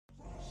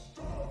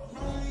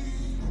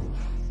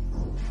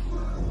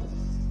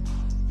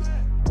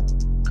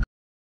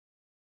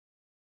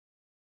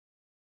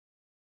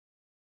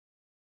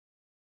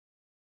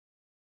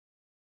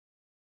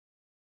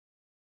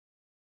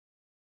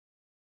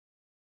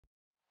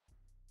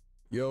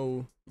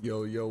Yo,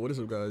 what is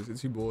up guys?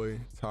 It's your boy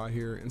Ty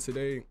here, and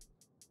today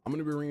I'm going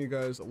to be bringing you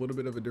guys a little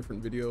bit of a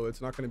different video.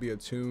 It's not going to be a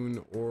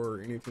tune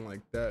or anything like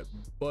that,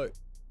 but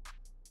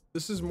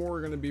this is more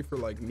going to be for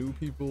like new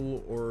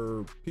people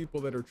or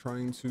people that are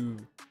trying to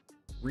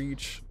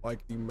reach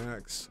like the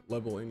max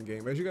level in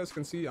game. As you guys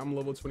can see, I'm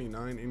level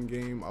 29 in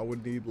game. I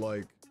would need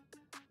like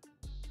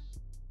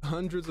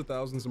hundreds of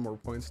thousands of more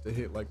points to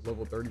hit like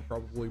level 30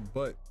 probably,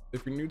 but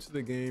if you're new to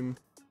the game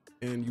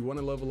and you want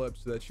to level up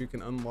so that you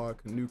can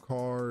unlock new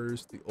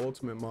cars, the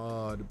ultimate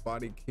mod,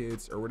 body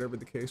kits, or whatever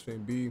the case may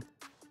be,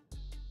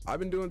 I've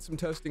been doing some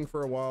testing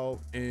for a while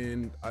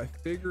and I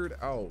figured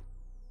out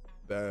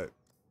that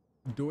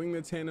doing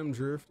the tandem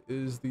drift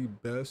is the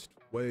best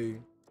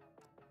way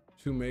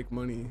to make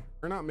money,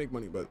 or not make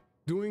money, but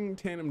doing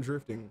tandem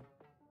drifting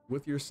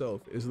with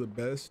yourself is the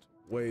best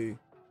way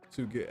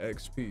to get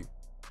XP.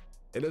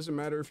 It doesn't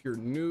matter if you're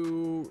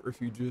new or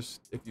if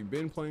you've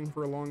been playing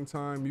for a long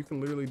time. You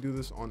can literally do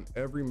this on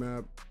every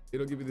map.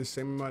 It'll give you the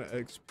same amount of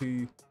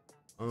XP.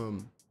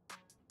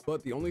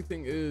 But the only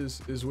thing is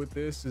with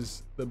this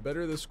is the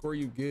better the score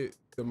you get,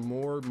 the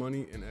more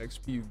money and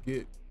XP you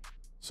get.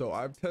 So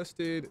I've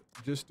tested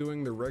just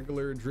doing the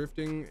regular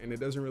drifting and it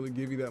doesn't really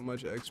give you that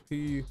much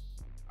XP.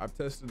 I've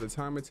tested the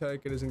time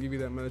attack, it doesn't give you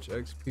that much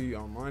XP.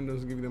 Online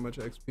doesn't give you that much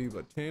XP,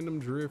 but tandem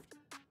drift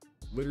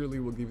literally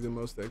will give you the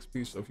most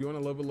XP. So if you want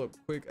to level up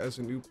quick as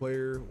a new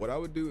player, what I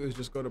would do is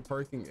just go to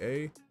parking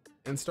A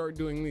and start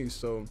doing these.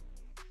 So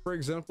for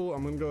example,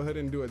 I'm going to go ahead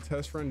and do a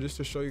test run just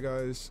to show you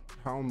guys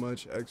how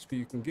much XP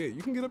you can get.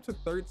 You can get up to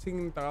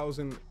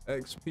 13,000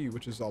 XP,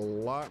 which is a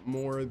lot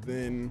more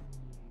than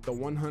the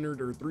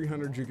 100 or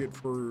 300 you get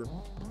for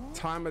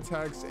time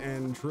attacks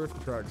and drift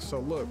tracks.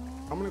 So look,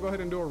 I'm going to go ahead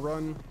and do a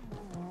run.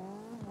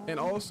 And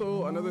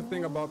also another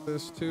thing about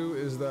this too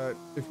is that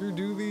if you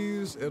do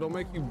these, it'll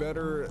make you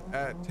better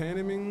at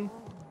tandeming,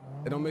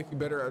 it'll make you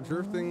better at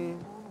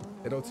drifting,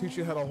 it'll teach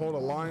you how to hold a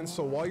line.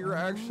 So while you're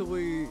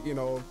actually, you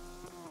know,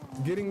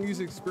 getting these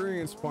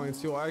experience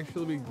points, you'll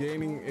actually be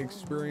gaining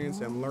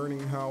experience and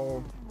learning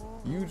how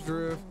you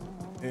drift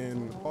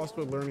and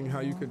possibly learning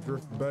how you could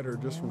drift better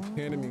just from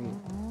tandeming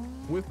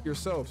with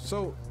yourself.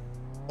 So,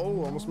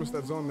 oh, almost missed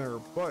that zone there,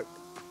 but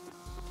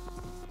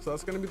so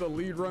that's going to be the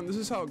lead run. This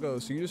is how it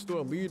goes. So you just do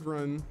a lead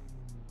run,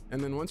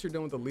 and then once you're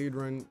done with the lead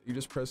run, you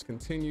just press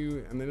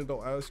continue, and then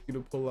it'll ask you to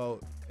pull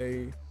out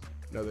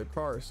another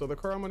car. So the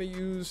car I'm going to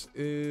use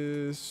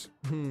is,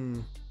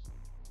 I'm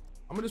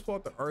going to just pull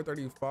out the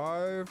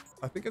R35.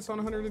 I think it's on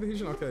 100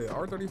 adhesion. Okay,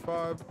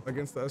 R35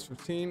 against the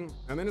S15,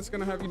 and then it's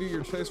going to have you do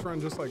your chase run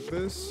just like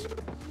this.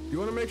 You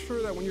want to make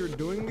sure that when you're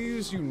doing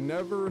these, you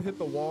never hit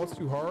the wall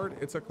too hard.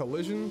 It's a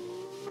collision.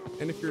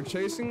 And if you're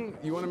chasing,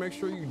 you want to make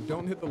sure you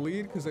don't hit the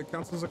lead because it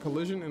counts as a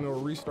collision and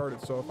it'll restart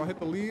it. So if I hit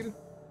the lead,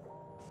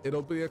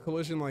 it'll be a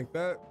collision like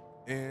that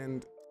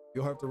and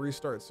you'll have to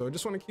restart. So I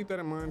just want to keep that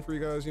in mind for you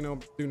guys. You know,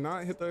 do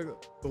not hit the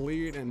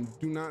lead and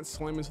do not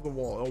slam into the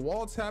wall. A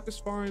wall tap is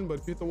fine, but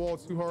if you hit the wall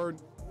too hard,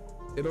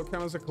 it'll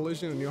count as a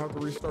collision and you'll have to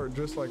restart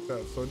just like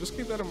that. So just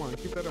keep that in mind.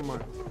 Keep that in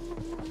mind.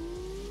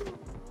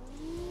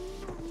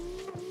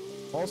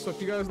 Also,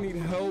 if you guys need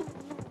help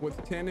with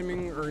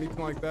tandeming or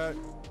anything like that,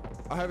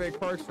 I have a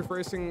CarX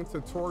racing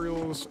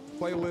tutorials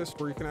playlist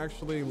where you can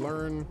actually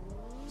learn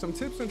some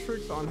tips and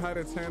tricks on how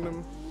to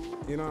tandem.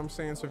 You know what I'm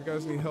saying? So if you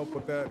guys need help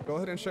with that, go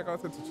ahead and check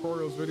out the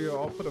tutorials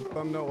video. I'll put a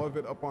thumbnail of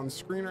it up on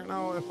screen right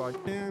now if I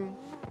can.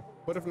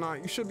 But if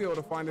not, you should be able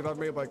to find it. I've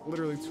made like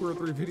literally 2 or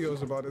 3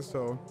 videos about it,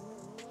 so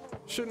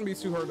shouldn't be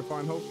too hard to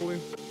find,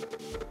 hopefully.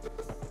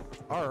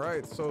 All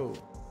right, so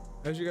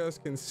as you guys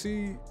can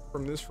see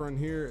from this run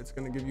here, it's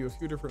going to give you a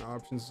few different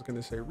options. It's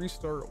going to say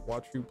restart,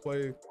 watch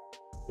replay,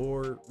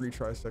 or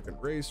retry second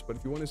race. But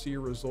if you want to see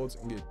your results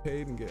and get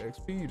paid and get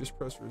XP, you just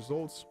press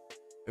results.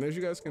 And as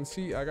you guys can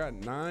see, I got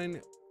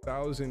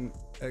 9,000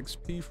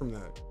 XP from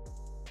that.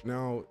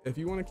 Now, if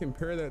you want to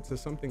compare that to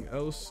something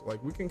else,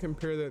 like we can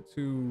compare that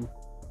to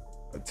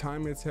a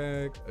time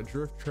attack, a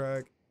drift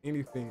track,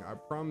 anything. I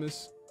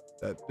promise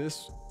that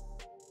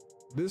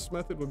this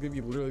method will give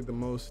you literally the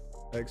most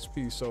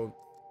XP. So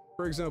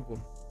for example,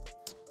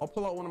 I'll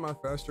pull out one of my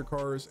faster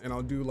cars and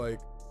I'll do like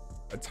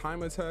a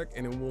time attack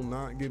and it will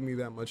not give me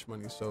that much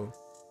money. So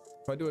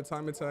if I do a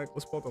time attack,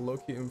 let's pull out the low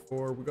key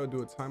M4. We gotta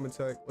do a time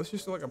attack. Let's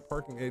just do like a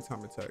parking A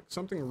time attack,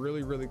 something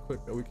really, really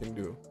quick that we can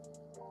do.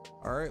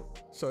 All right,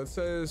 so it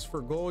says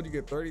for gold, you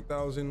get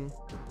 30,000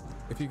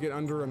 if you get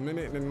under a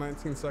minute and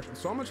 19 seconds.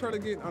 So I'm gonna try to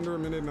get under a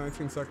minute and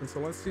 19 seconds. So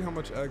let's see how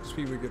much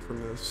XP we get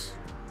from this.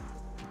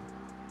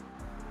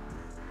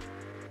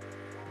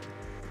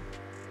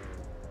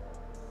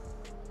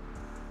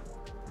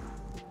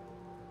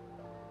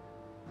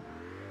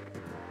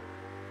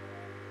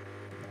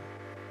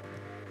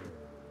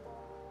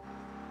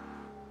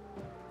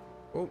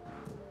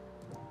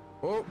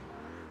 Oh,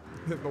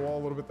 hit the wall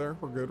a little bit there.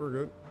 We're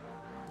good.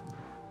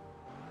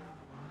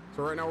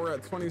 So right now we're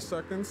at 20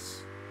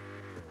 seconds.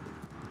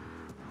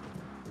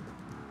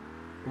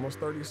 Almost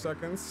 30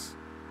 seconds.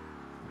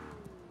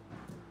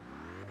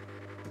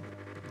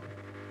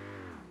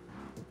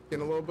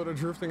 Getting a little bit of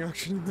drifting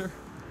action in there.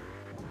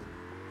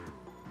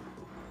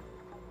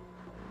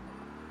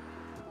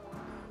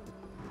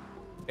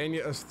 And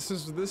yes,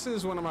 this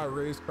is one of my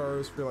race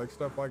cars for like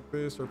stuff like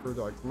this, or for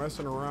like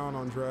messing around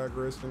on drag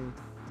racing.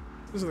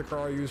 This is the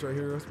car I use right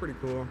here. It's pretty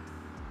cool.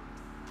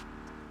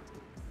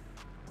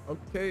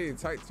 Okay,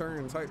 tight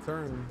turn, tight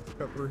turn.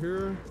 Cut through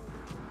here.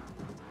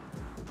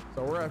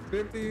 So we're at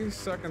 50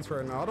 seconds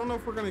right now. I don't know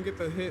if we're gonna get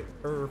the hit,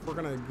 or if we're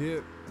gonna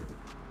get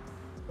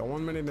the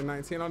 1 minute and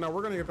 19. Oh no,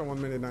 we're gonna get the 1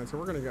 minute 19.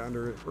 We're gonna get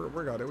under it.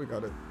 We got it, we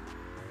got it.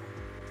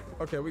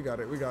 Okay, we got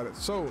it, we got it.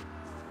 So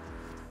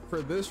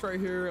for this right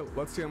here,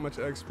 let's see how much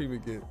XP we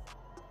get.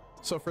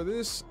 So for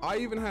this, I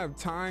even have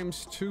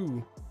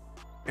 ×2,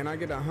 and I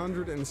get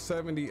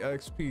 170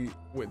 XP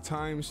with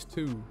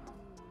 ×2.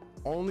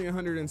 Only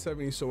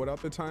 170. So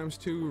without the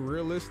 ×2,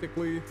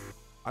 realistically,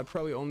 I'd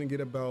probably only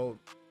get about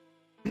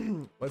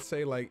let's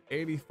say like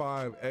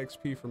 85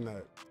 XP from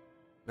that.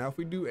 Now if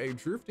we do a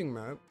drifting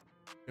map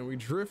and we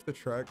drift the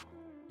track,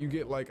 you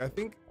get like, I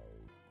think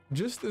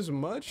just as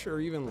much or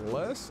even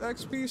less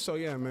XP. So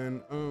yeah,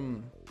 man,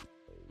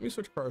 let me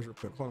switch cars real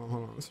quick. Hold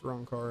on, it's the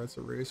wrong car. It's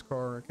a race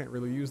car. I can't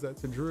really use that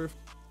to drift.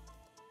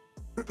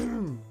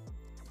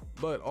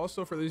 But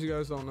also, for those of you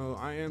guys don't know,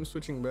 I am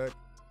switching back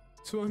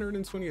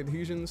 220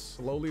 adhesions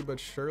slowly but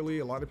surely.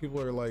 A lot of people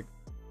are like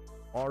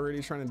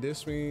already trying to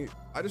diss me.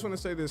 I just want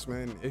to say this,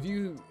 man. If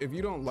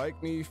you don't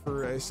like me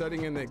for a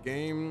setting in that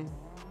game,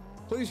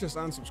 please just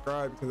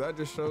unsubscribe, because that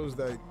just shows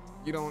that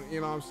you don't,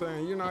 you know what I'm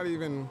saying, you're not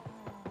even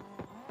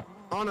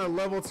on a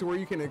level to where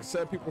you can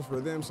accept people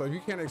for them. So if you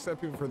can't accept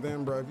people for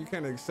them, bro, if you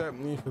can't accept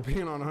me for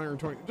being on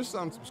 120, just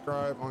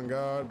unsubscribe, on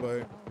God.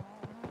 But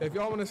if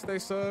y'all want to stay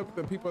sub,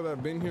 the people that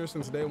have been here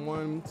since day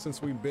one, since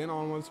we've been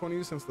on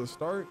 120 since the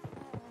start,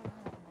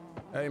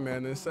 hey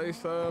man, then stay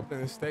sub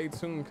and stay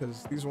tuned,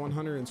 because these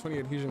 120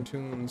 adhesion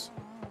tunes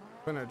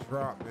gonna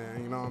drop,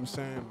 man, you know what I'm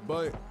saying?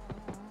 But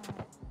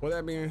with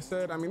that being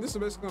said, I mean, this is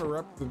basically gonna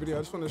wrap up the video. I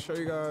just want to show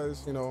you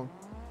guys, you know,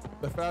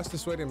 the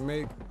fastest way to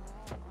make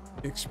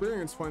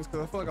experience points,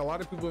 because I feel like a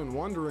lot of people have been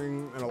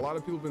wondering, and a lot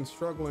of people have been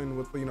struggling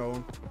with, you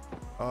know,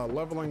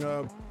 leveling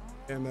up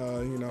and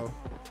you know,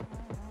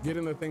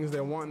 getting the things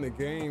they want in the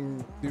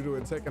game due to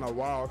it taking a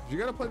while, because you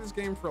got to play this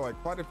game for like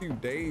quite a few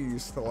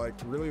days to like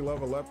really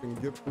level up and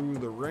get through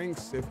the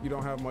ranks if you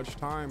don't have much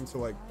time to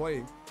like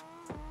play.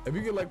 If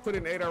you could like put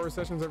in 8-hour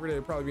sessions every day,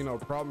 it'd probably be no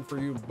problem for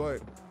you.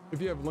 But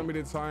if you have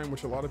limited time,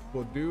 which a lot of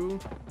people do,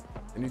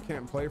 and you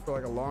can't play for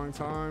like a long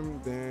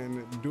time,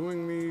 then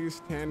doing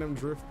these tandem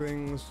drift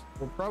things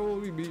will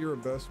probably be your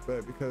best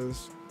bet,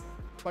 because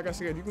like I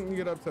said, you can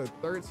get up to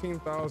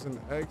 13,000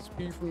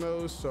 XP from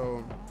those.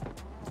 So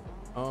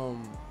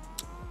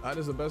that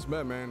is the best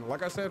bet, man.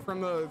 Like I said, from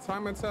the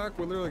time attack,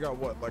 we literally got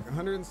what, like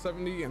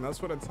 170, and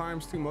that's what a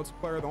 ×2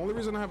 multiplier. The only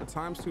reason I have a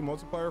 ×2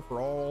 multiplier for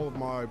all of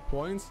my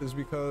points is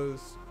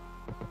because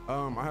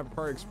I have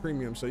CarX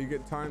premium, so you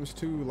get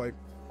 ×2 like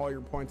all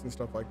your points and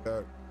stuff like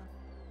that.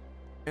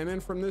 And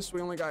then from this,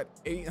 we only got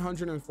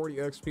 840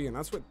 XP, and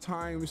that's with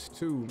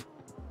 ×2.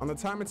 On the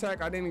time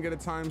attack, I didn't get a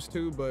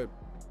 ×2, but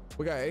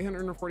we got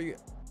 840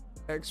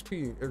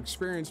 XP, or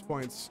experience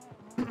points.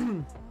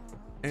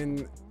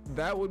 And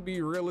that would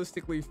be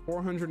realistically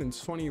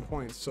 420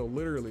 points. So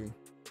literally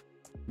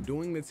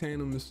doing the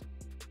tandems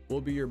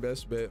will be your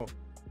best bet.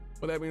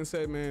 With that being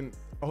said, man,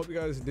 I hope you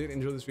guys did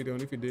enjoy this video,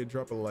 and if you did,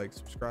 drop a like,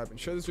 subscribe, and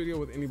share this video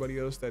with anybody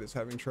else that is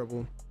having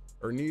trouble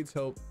or needs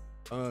help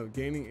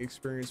gaining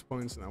experience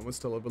points and wants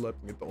to level up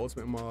and get the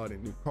ultimate mod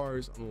and new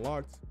cars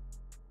unlocked.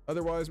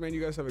 Otherwise, man,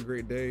 you guys have a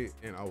great day,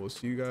 and I will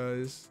see you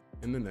guys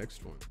in the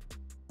next one.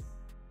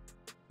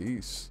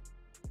 Peace.